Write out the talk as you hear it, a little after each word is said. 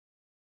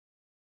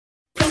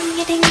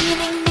This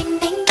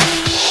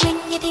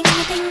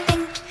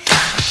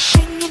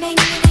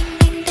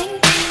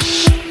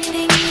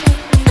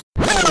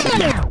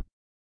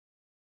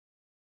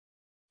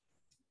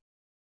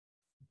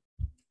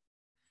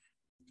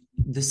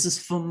is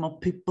for my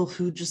people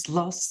who just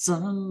lost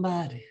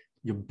somebody.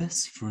 Your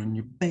best friend,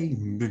 your baby,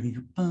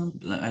 your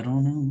bum. I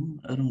don't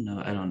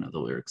know the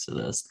lyrics to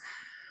this.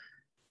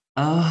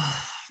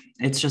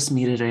 It's just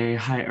me today.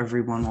 Hi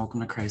everyone, welcome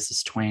to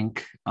Crisis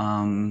Twink.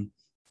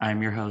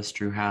 I'm your host,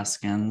 Drew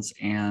Haskins,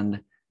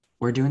 and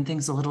we're doing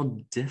things a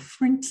little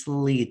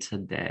differently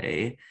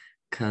today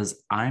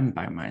because I'm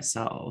by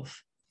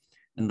myself.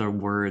 In the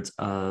words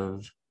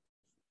of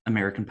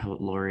American Poet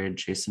Laureate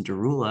Jason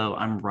Derulo,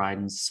 I'm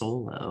riding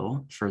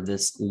solo for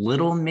this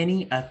little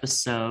mini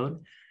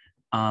episode.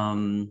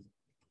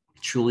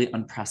 Truly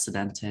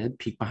unprecedented,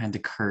 peek behind the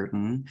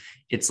curtain.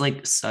 It's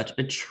like such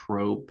a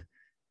trope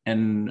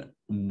and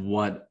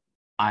what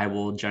I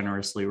will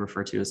generously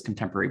refer to as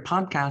contemporary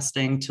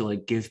podcasting, to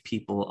like give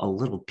people a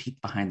little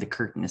peek behind the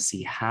curtain to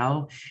see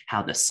how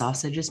the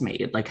sausage is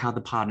made, like how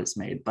the pot is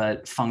made.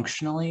 But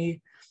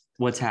functionally,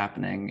 what's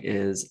happening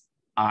is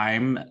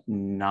I'm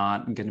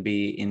not going to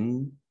be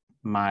in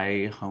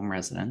my home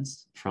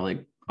residence for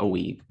like a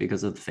week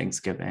because of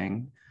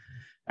Thanksgiving.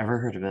 Ever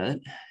heard of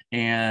it?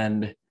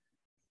 And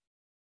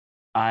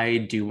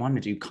I do want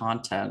to do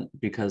content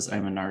because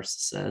I'm a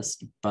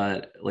narcissist,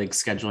 but like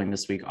scheduling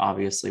this week,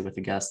 obviously, with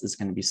a guest is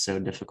going to be so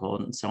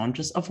difficult. And so I'm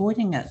just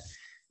avoiding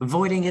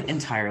it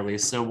entirely.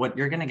 So what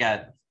you're going to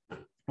get,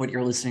 what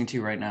you're listening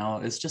to right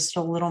now is just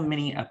a little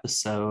mini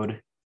episode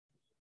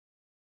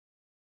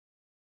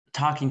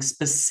talking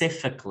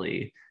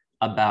specifically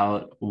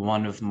about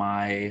one of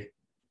my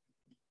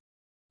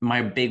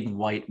big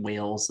white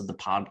whales of the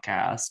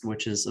podcast,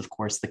 which is, of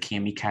course, the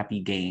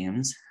Cabby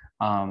games.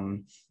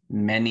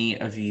 Many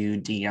of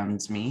you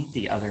DM'd me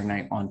the other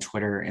night on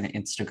Twitter and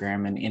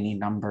Instagram and any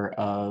number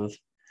of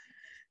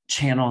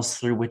channels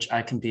through which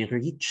I can be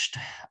reached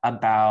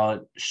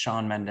about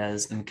Shawn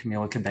Mendes and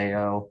Camila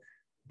Cabello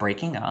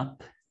breaking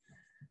up,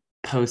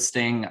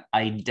 posting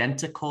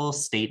identical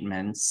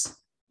statements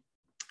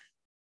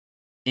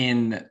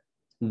in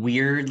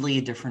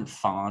weirdly different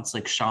fonts.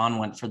 Like Shawn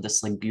went for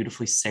this like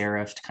beautifully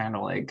serifed kind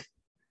of like,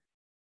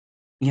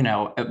 you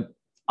know,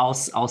 I'll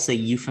say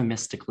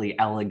euphemistically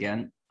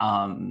elegant,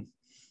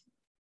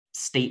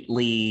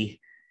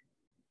 stately,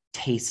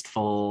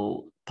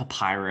 tasteful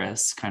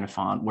papyrus kind of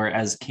font,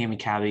 whereas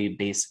Cabby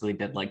basically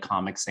did like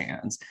Comic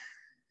Sans,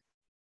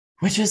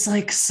 which is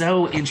like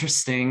so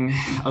interesting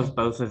of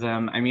both of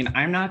them. I mean,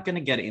 I'm not going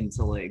to get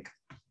into like,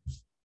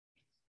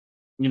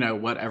 you know,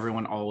 what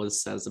everyone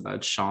always says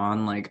about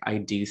Shawn. Like, I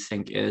do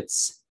think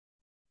it's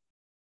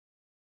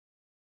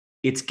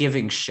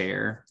giving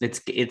share.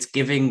 It's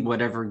giving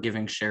whatever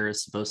giving share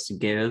is supposed to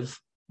give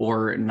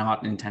or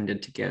not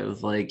intended to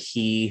give. Like,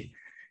 he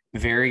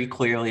very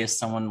clearly is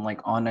someone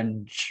like on a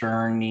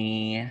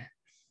journey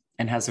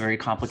and has a very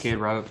complicated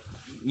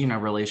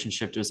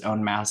relationship to his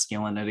own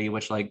masculinity,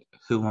 which, like,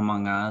 who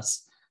among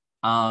us?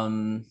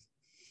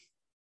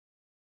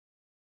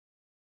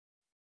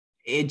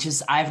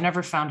 I've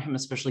never found him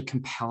especially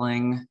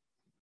compelling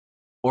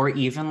or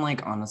even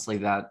like honestly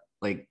that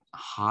like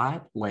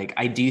hot. Like,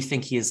 I do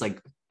think he is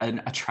like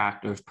an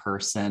attractive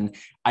person.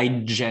 I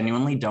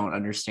genuinely don't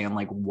understand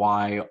like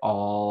why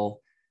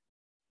all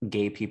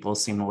gay people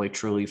seem to like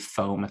truly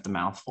foam at the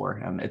mouth for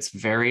him. It's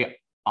very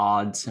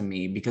odd to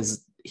me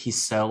because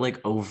he's so like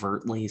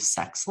overtly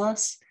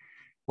sexless.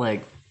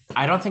 Like,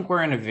 I don't think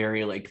we're in a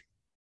very like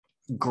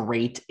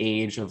great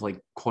age of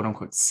like quote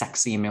unquote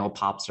sexy male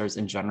pop stars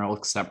in general,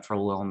 except for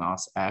Lil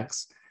Nas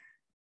X.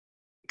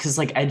 Because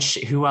like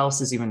who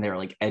else is even there?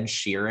 Like Ed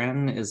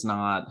Sheeran is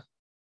not.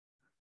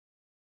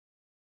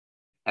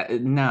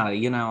 No,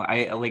 you know,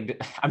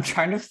 I'm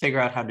trying to figure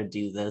out how to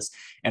do this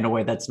in a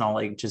way that's not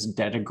like just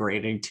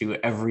denigrating to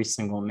every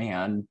single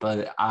man,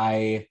 but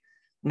like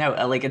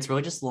it's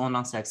really just Lil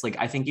Nas X. Like,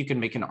 I think you can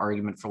make an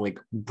argument for like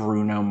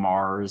Bruno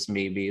Mars,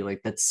 maybe.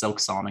 Like, that Silk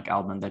Sonic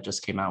album that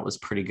just came out was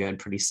pretty good,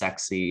 pretty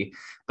sexy,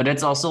 but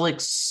it's also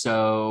like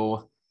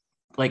so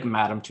like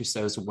Madame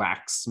Tussauds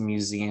wax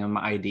museum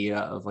idea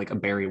of like a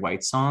Barry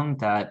White song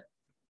that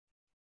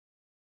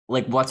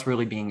like what's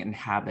really being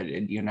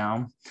inhabited, you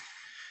know?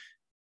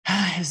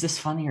 Is this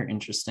funny or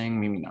interesting?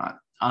 Maybe not.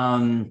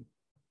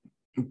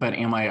 But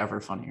am I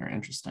ever funny or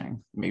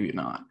interesting? Maybe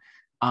not.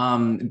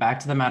 Back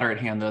to the matter at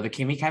hand, though. The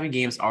Cabby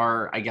games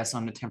are, I guess,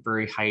 on a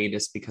temporary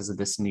hiatus because of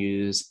this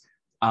news.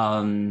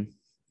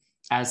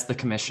 As the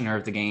commissioner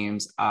of the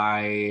games,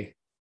 I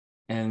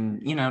am,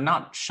 you know,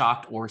 not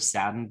shocked or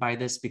saddened by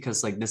this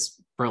because like this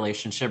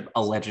relationship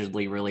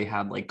allegedly really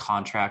had like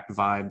contract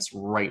vibes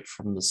right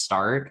from the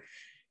start.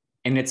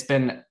 And it's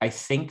been, I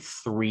think,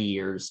 3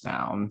 years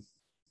now,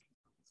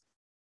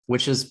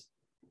 which is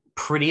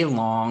pretty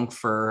long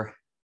for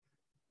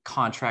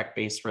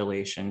contract-based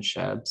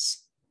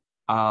relationships.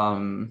 So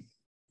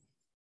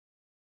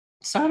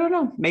I don't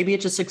know, maybe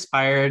it just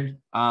expired.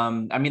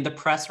 I mean, the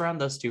press around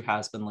those two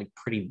has been like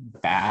pretty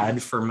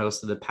bad for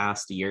most of the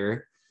past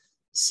year.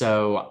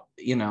 So,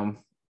 you know,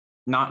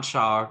 Not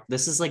shocked.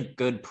 This is like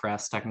good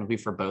press technically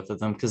for both of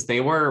them because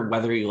they were,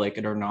 whether you like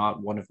it or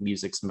not, one of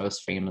music's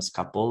most famous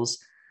couples.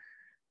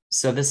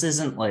 So this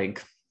isn't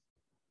like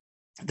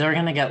they're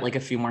gonna get like a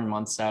few more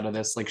months out of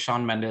this. Like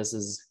Shawn Mendes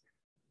is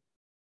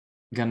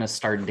gonna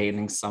start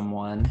dating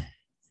someone.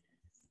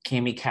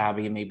 Cammy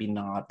Cabby, maybe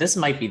not. This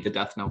might be the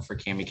death note for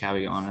Cammy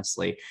Cabby,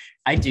 honestly.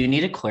 I do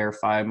need to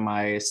clarify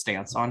my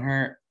stance on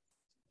her.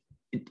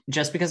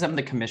 Just because I'm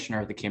the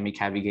commissioner of the Cammy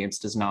Cabby Games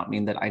does not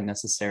mean that I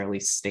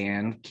necessarily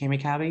stand Cammy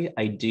Cabby.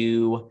 I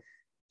do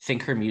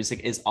think her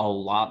music is a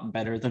lot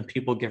better than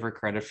people give her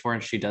credit for,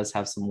 and she does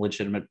have some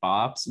legitimate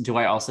bops. Do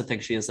I also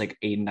think she is like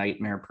a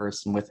nightmare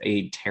person with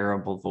a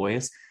terrible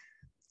voice?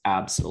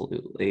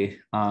 Absolutely.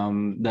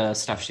 The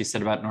stuff she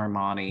said about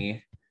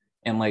Normani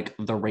and like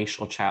the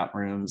racial chat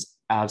rooms,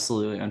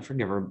 absolutely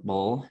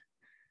unforgivable.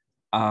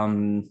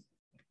 And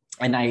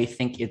I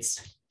think it's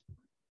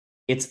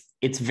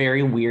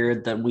very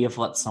weird that we have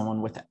let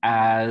someone with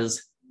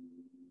as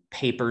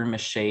paper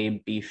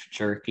mache beef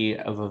jerky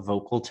of a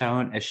vocal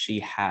tone as she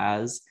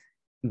has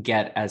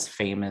get as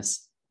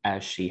famous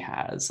as she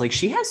has. Like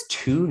she has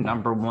two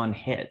number one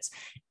hits,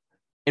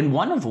 and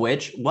one of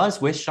which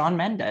was with Shawn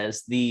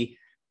Mendes, the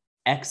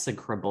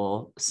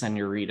execrable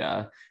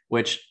Senorita,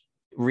 which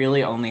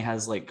really only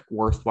has like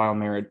worthwhile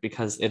merit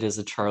because it is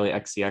a Charlie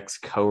XCX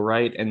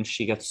co-write and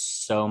she gets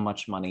so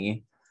much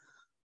money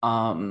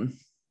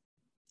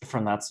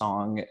from that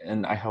song,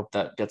 and I hope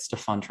that gets to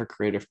fund her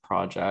creative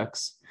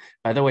projects.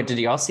 By the way, did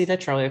y'all see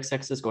that Charlie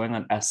XCX is going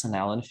on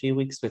SNL in a few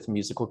weeks with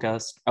musical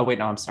guest? Oh wait,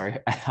 no, I'm sorry,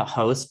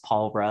 host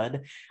Paul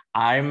Rudd.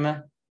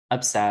 I'm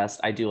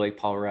obsessed. I do like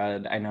Paul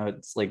Rudd. I know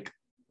it's like,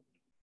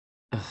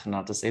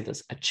 not to say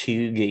this, a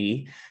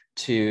chuggy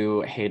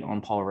to hate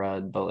on Paul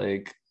Rudd, but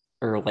like,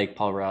 or like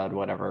Paul Rudd,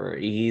 whatever.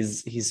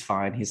 He's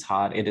fine. He's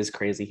hot. It is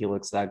crazy. He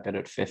looks that good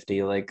at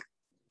 50. Like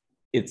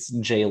it's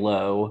J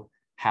Lo,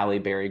 Halle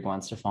Berry,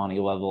 Gwen Stefani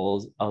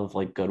levels of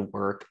like good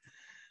work.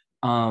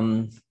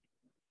 Um,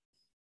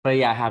 but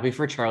yeah, happy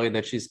for Charlie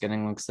that she's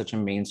getting like such a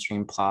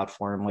mainstream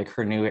platform. Like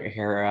her new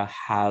era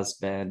has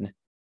been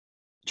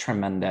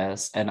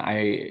tremendous, and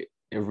I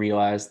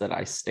realize that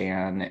I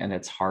stan, and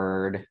it's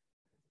hard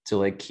to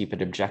like keep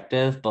it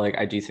objective, but like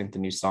I do think the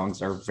new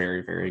songs are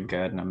very, very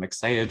good, and I'm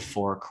excited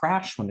for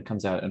Crash when it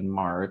comes out in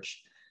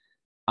March.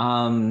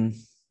 Um,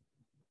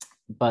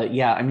 but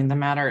yeah, I mean, the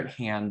matter at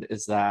hand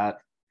is that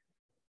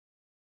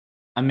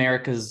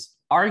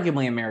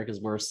arguably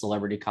America's worst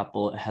celebrity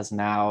couple has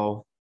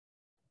now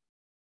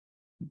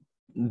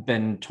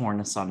been torn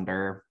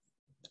asunder.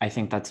 I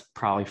think that's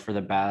probably for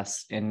the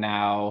best. And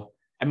now,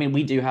 I mean,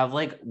 we do have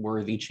like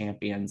worthy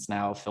champions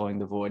now filling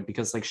the void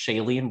because like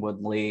Shailene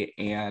Woodley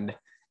and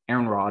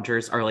Aaron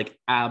Rodgers are like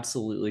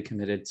absolutely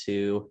committed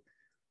to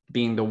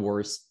being the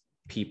worst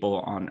people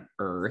on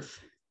earth.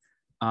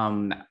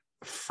 Um,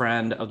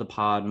 Friend of the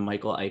pod,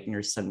 Michael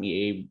Eichner, sent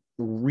me a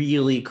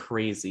really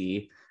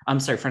crazy, I'm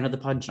sorry, friend of the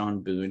pod,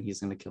 John Boone, he's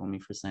going to kill me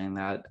for saying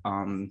that,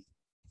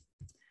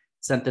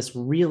 sent this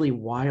really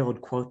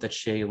wild quote that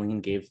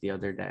Shailene gave the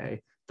other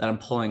day that I'm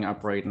pulling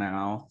up right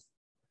now.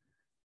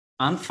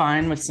 I'm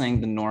fine with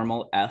saying the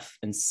normal F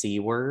and C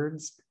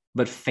words,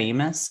 but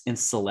famous and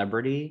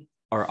celebrity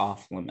are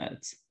off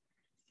limits.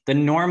 The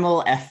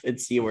normal F and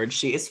C word,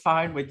 she is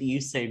fine with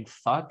you saying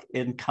fuck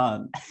and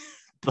cunt,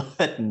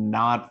 but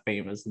not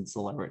famous and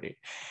celebrity.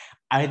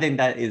 I think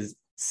that is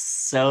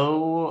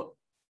so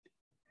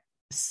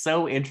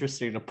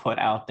interesting to put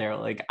out there.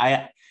 Like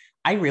I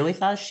really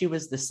thought she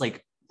was this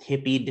like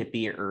hippy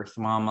dippy earth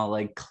mama,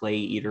 like clay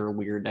eater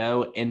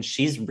weirdo, and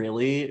she's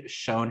really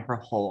shown her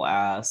whole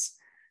ass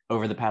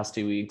over the past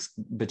 2 weeks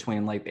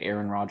between like the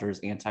Aaron Rodgers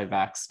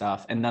anti-vax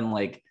stuff and then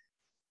like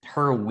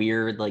her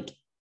weird like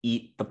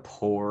eat the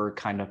poor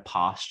kind of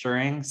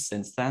posturing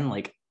since then.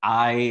 Like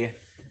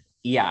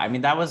yeah, I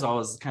mean that was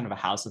always kind of a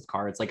house of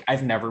cards. Like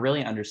I've never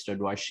really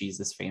understood why she's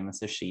as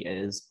famous as she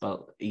is,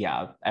 but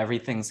yeah,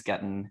 everything's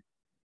getting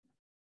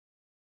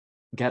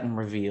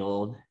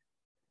revealed.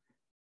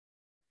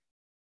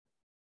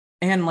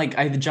 And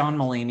like John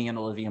Mulaney and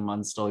Olivia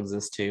Munn still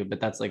exist too,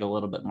 but that's like a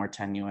little bit more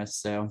tenuous.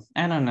 So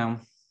I don't know.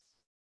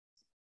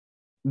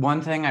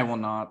 One thing I will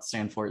not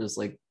stand for is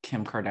like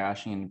Kim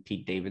Kardashian and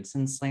Pete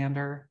Davidson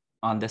slander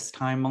on this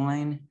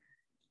timeline.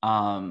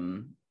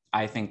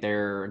 I think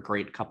they're a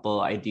great couple.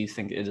 I do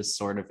think it is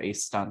sort of a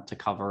stunt to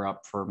cover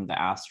up from the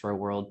Astro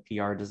World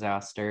PR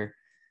disaster,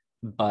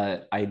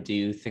 but I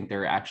do think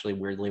they're actually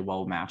weirdly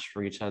well matched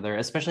for each other,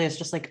 especially as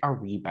just like a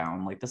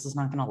rebound. Like this is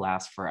not going to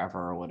last forever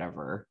or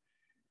whatever.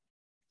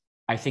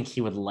 I think he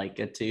would like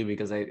it too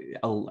because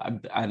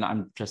and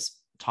I'm just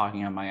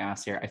talking on my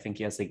ass here. I think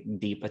he has like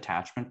deep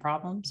attachment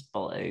problems,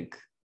 but like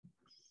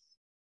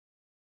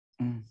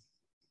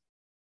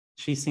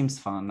she seems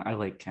fun. I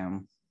like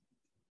Kim.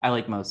 I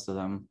like most of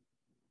them.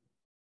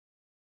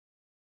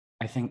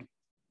 I think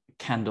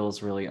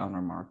Kendall's really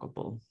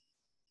unremarkable.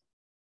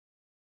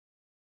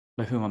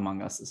 But whom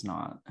among us is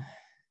not?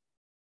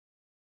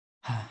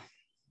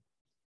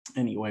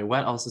 Anyway,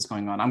 what else is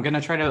going on? I'm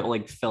gonna try to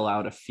like fill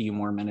out a few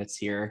more minutes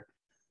here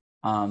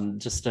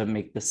just to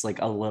make this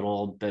like a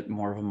little bit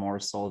more of a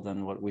morsel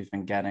than what we've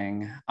been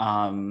getting.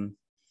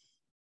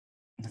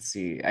 Let's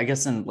see, I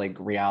guess in like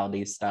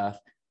reality stuff,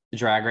 the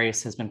Drag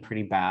Race has been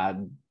pretty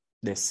bad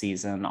this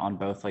season on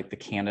both like the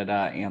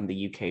Canada and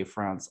the UK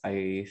fronts.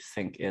 I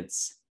think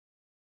it's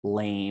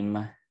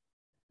lame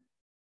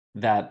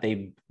that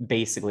they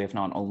basically have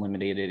not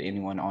eliminated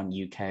anyone on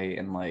UK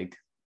in like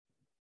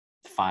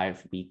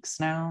 5 weeks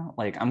now.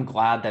 Like, I'm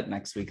glad that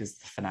next week is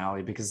the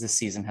finale, because this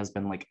season has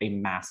been like a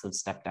massive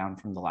step down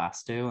from the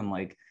last two. And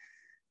like,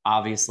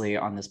 obviously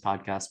on this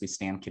podcast, we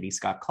stand Kitty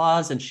Scott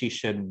Claus and she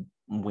should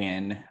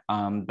win.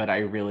 But I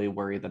really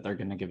worry that they're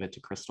going to give it to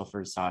Crystal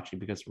Versace,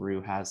 because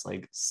Rue has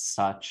like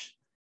such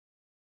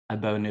a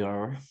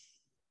bonheur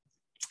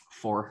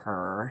for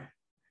her.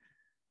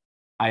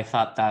 I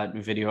thought that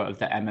video of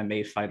the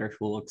MMA fighter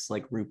who looks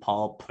like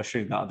RuPaul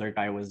pushing the other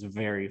guy was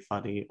very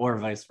funny, or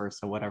vice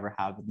versa, whatever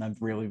happened. That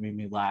really made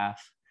me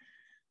laugh.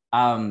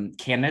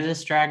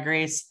 Canada's Drag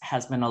Race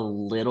has been a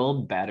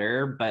little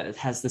better, but it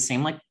has the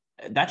same, like,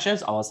 that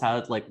show's always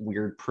had like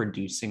weird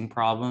producing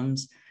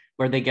problems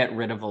where they get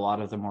rid of a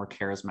lot of the more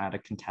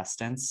charismatic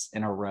contestants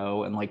in a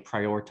row and like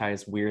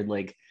prioritize weird,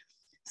 like,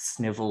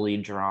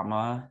 snivelly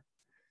drama.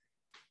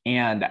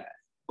 And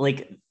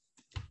like,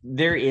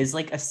 there is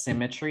like a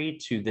symmetry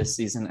to this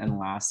season and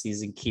last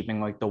season, keeping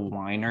like the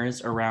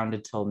whiners around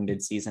until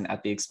mid-season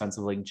at the expense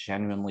of like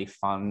genuinely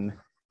fun,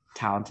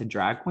 talented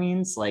drag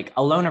queens. Like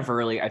Alona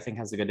Verley, I think,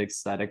 has a good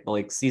aesthetic, but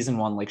like season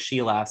one, like,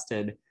 she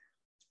lasted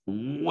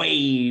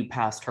way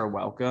past her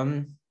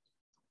welcome.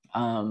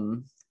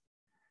 And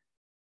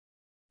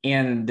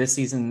this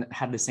season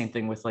had the same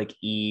thing with like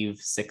Eve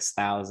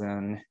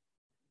 6000.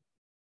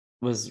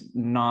 Was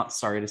not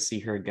sorry to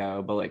see her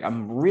go, but like,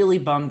 I'm really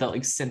bummed that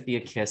like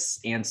Cynthia Kiss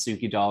and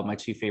Suki Doll, my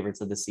two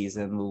favorites of the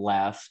season,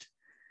 left,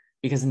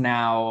 because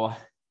now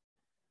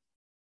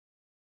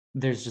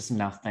there's just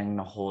nothing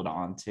to hold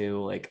on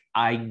to. Like,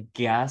 I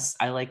guess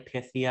I like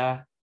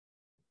Pythia,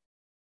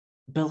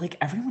 but like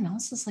everyone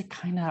else is like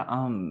kind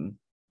of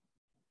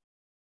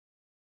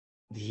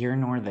here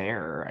nor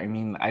there. I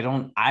mean, I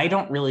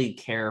don't really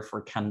care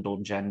for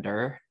Kendall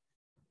Gender.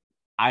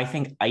 I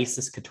think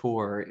Isis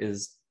Couture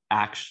is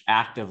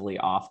actively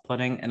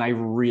off-putting, and I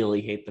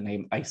really hate the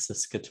name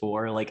Isis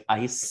Couture. Like,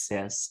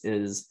 Isis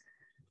is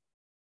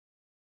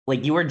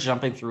like, you are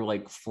jumping through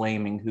like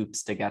flaming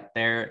hoops to get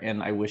there,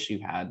 and I wish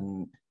you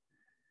hadn't.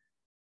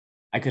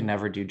 I could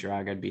never do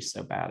drag. I'd be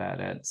so bad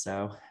at it.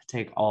 So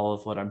take all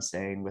of what I'm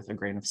saying with a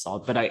grain of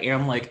salt. But I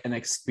am like an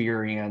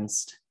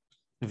experienced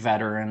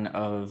veteran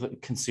of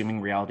consuming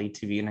reality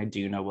TV, and I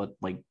do know what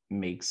like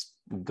makes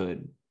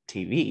good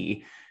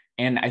TV.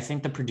 And I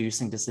think the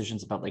producing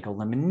decisions about like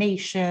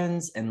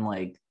eliminations and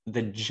like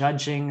the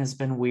judging has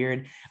been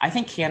weird. I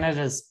think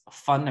Canada's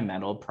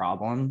fundamental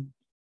problem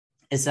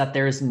is that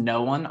there's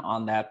no one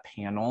on that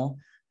panel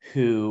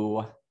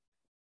who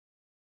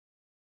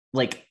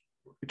like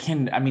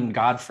can, I mean,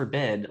 God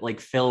forbid, like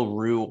fill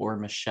Rue or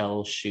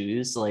Michelle's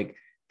shoes. Like,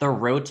 the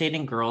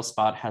rotating girl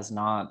spot has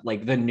not,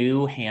 like, the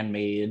new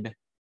handmaid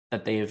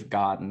that they've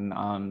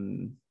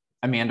gotten,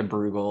 Amanda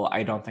Brugel,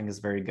 I don't think is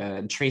very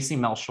good. Tracy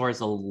Melchor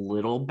is a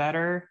little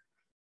better.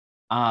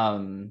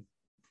 And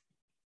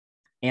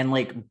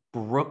like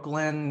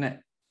Brooklyn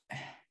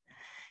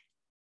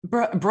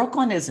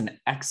is an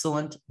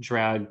excellent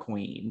drag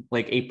queen.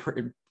 Like,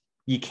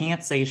 you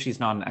can't say she's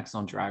not an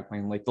excellent drag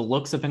queen. Like, the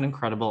looks have been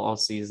incredible all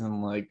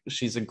season. Like,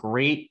 she's a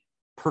great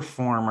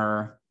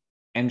performer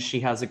and she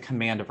has a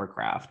command of her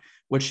craft.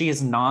 What she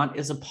is not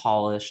is a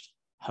polished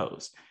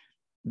host.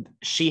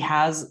 She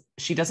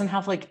doesn't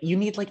have, like, you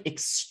need like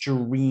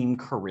extreme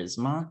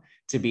charisma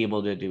to be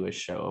able to do a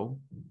show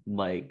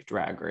like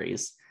Drag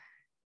Race,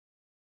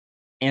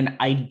 and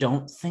I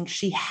don't think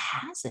she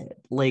has it.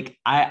 Like,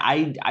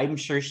 I'm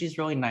sure she's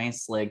really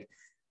nice. Like,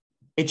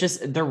 it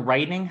just, the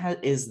writing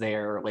is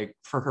there like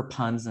for her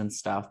puns and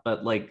stuff,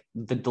 but like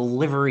the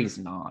delivery's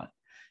not.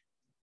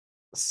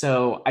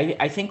 So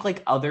I think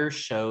like other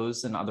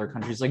shows in other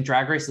countries, like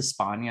Drag Race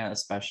España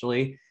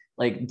especially,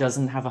 like,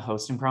 doesn't have a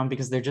hosting problem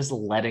because they're just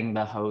letting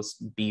the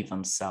host be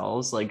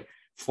themselves. Like,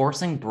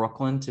 forcing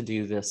Brooklyn to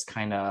do this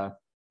kind of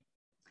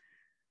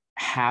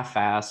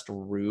half-assed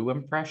Rue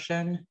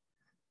impression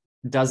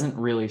doesn't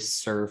really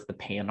serve the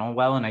panel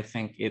well, and I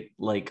think it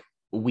like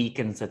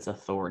weakens its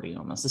authority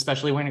almost,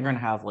 especially when you're going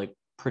to have like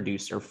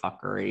producer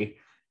fuckery.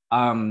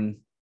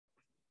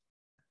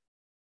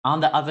 On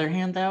the other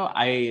hand, though,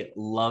 I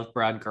love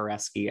Brad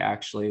Goreski,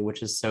 actually,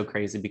 which is so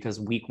crazy because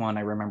week one,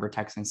 I remember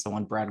texting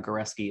someone, Brad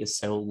Goreski is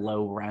so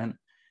low rent.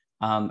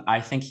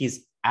 I think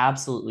he's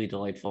absolutely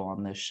delightful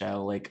on this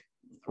show. Like,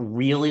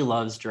 really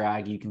loves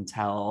drag, you can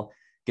tell,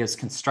 gives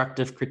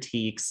constructive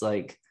critiques.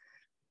 Like,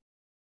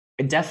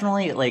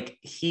 definitely, like,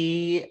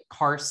 he,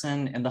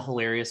 Carson, and the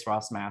hilarious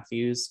Ross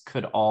Matthews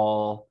could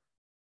all,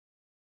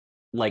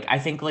 like, I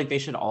think like they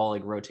should all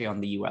like rotate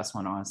on the US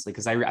one, honestly,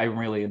 because I'm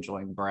really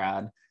enjoying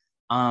Brad.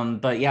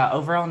 But yeah,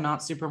 overall,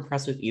 not super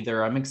impressed with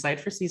either. I'm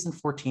excited for season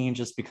 14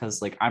 just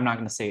because, like, I'm not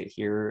going to say it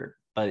here,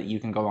 but you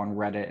can go on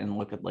Reddit and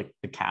look at like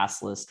the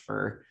cast list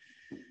for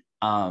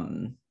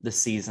this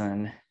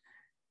season,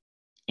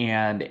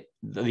 and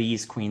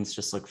these queens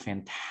just look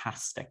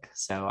fantastic.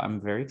 So I'm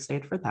very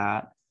excited for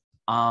that.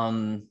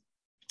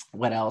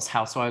 What else?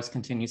 Housewives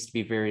continues to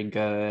be very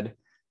good.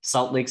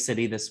 Salt Lake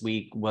City this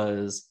week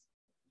was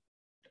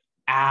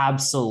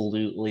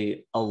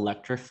absolutely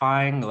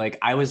electrifying. Like,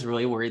 I was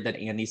really worried that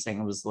Andy saying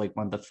it was like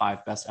one of the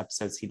 5 best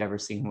episodes he'd ever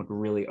seen would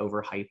really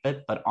overhype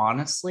it, but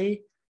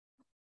honestly,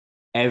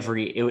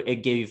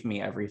 it gave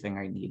me everything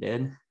I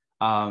needed.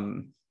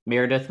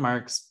 Meredith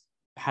Marks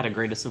had a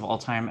greatest of all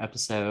time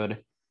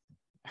episode.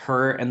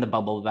 Her and the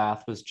bubble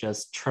bath was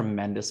just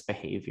tremendous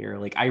behavior.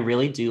 Like, I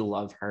really do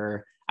love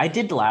her. I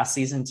did last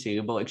season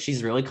too, but like,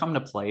 she's really come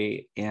to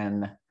play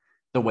in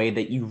the way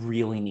that you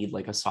really need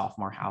like a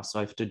sophomore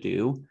housewife to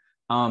do.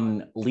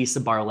 Lisa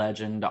Bar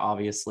Legend,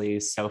 obviously,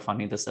 so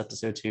funny this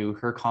episode too.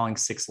 Her calling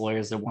 6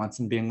 lawyers at once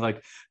and being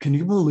like, "Can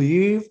you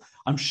believe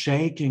I'm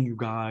shaking, you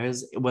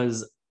guys?" It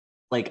was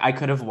like, I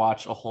could have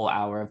watched a whole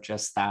hour of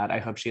just that. I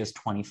hope she has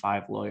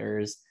 25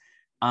 lawyers.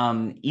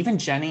 Even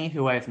Jenny,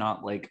 who I have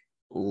not like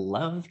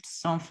loved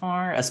so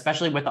far,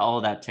 especially with all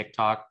of that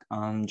TikTok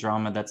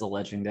drama that's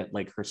alleging that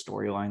like her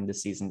storyline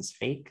this season is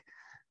fake.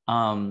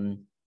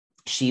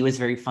 She was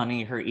very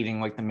funny. Her eating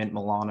like the mint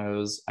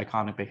Milanos,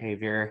 iconic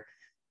behavior,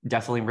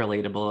 definitely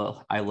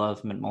relatable. I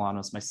love mint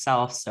Milanos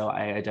myself, so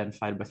I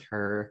identified with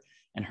her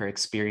and her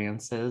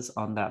experiences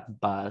on that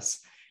bus.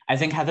 I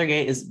think Heather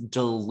Gay is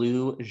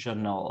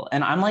delusional.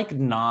 And I'm like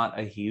not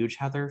a huge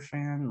Heather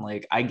fan.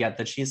 Like, I get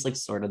that she's like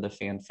sort of the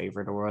fan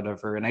favorite or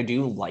whatever. And I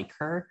do like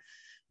her,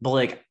 but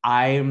like,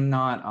 I'm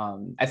not,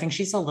 I think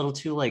she's a little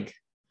too like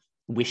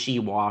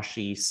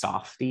wishy-washy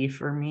softy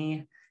for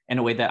me in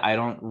a way that I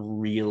don't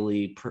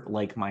really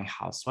like my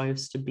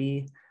housewives to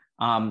be.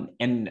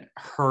 And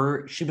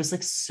she was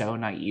like so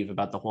naive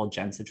about the whole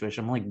Jen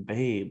situation. I'm like,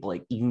 babe,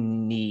 like, you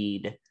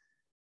need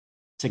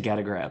to get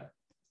a grip,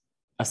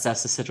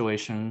 assess the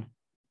situation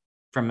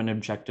from an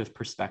objective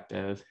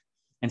perspective,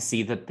 and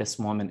see that this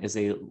woman is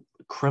a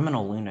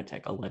criminal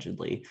lunatic,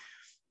 allegedly.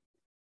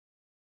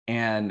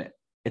 And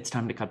it's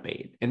time to cut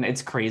bait. And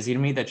it's crazy to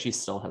me that she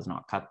still has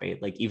not cut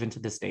bait. Like, even to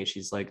this day,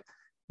 she's like,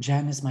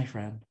 Jen is my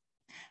friend.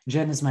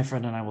 Jen is my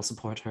friend and I will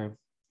support her.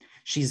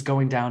 She's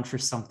going down for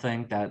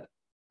something that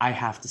I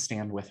have to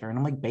stand with her. And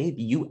I'm like, babe,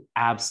 you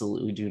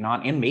absolutely do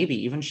not, and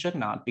maybe even should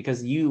not,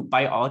 because you,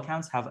 by all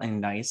accounts, have a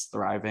nice,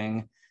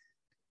 thriving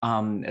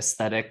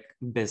aesthetic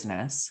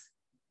business.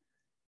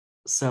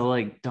 So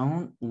like,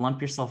 don't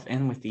lump yourself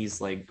in with these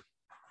like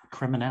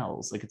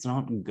criminals. Like, it's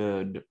not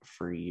good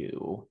for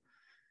you.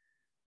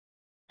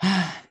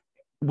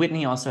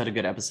 Whitney also had a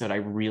good episode. I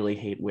really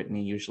hate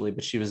Whitney usually,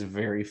 but she was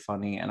very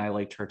funny and I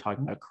liked her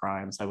talking about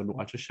crimes. I would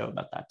watch a show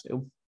about that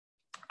too.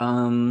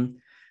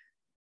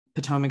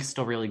 Potomac's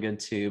still really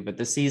good too, but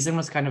the season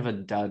was kind of a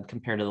dud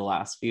compared to the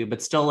last few,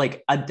 but still,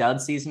 like, a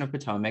dud season of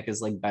Potomac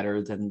is like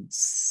better than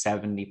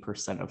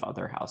 70% of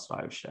other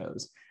Housewives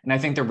shows. And I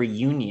think the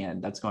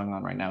reunion that's going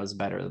on right now is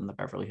better than the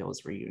Beverly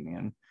Hills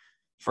reunion.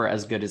 For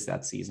as good as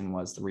that season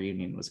was, the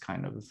reunion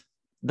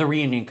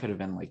could have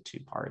been like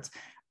 2 parts.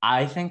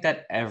 I think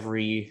that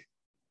every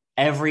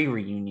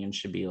reunion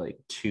should be like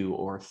 2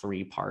 or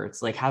 3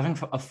 parts. Like, having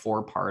a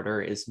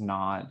 4-parter is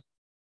not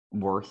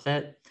worth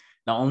it.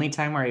 The only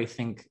time where I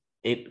think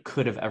it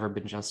could have ever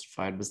been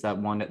justified was that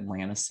one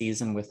Atlanta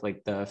season with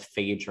like the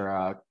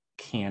Phaedra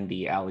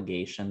Candy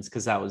allegations,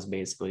 because that was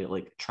basically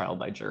like trial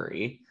by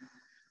jury.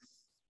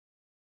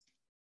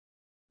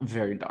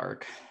 Very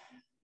dark.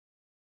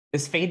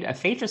 Is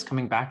Phaedra's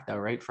coming back though,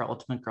 right, for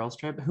Ultimate Girls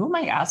Trip? Who am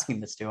I asking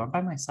this to? I'm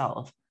by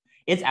myself.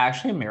 It's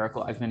actually a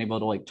miracle I've been able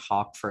to like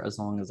talk for as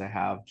long as I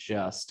have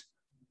just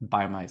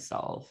by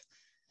myself.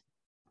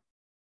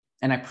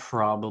 And I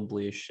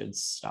probably should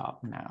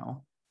stop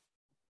now.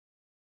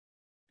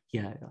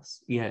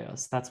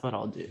 Yes, that's what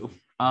I'll do.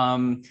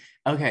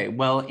 Okay,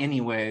 well,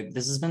 anyway,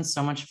 this has been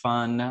so much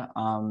fun.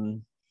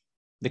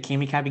 The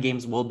Cammy Cabby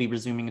games will be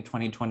resuming in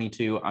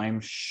 2022, I'm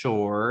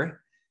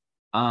sure,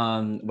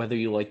 whether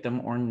you like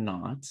them or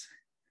not.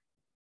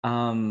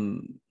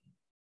 And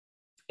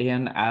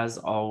as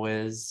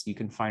always, you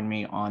can find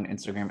me on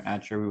Instagram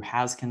at Drew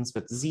Haskins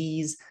with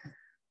Z's,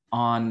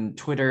 on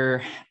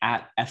Twitter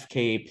at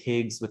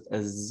FKPigs with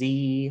a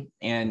Z.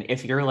 And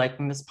if you're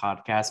liking this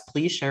podcast,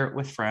 please share it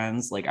with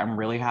friends. Like, I'm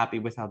really happy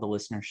with how the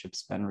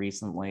listenership's been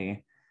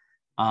recently.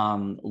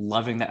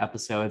 Loving the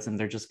episodes, and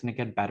they're just going to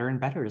get better and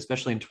better,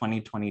 especially in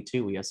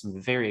 2022. We have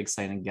some very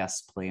exciting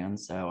guests planned,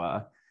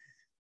 so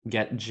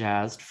get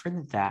jazzed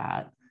for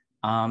that.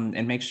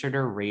 And make sure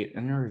to rate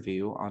and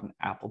review on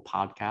Apple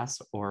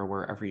Podcasts or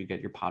wherever you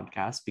get your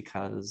podcasts,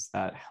 because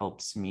that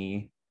helps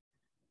me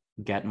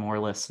get more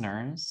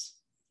listeners,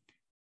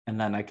 and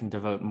then I can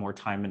devote more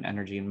time and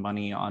energy and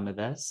money onto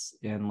this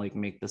and like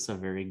make this a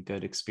very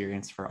good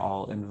experience for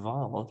all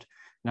involved,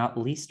 not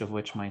least of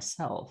which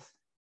myself.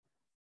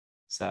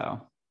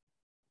 So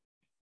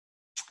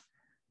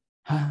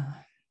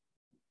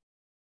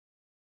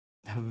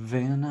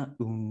Havana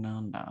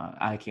Unana.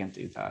 I can't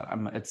do that.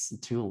 It's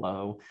too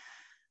low.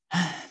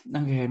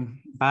 Okay,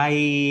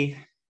 bye.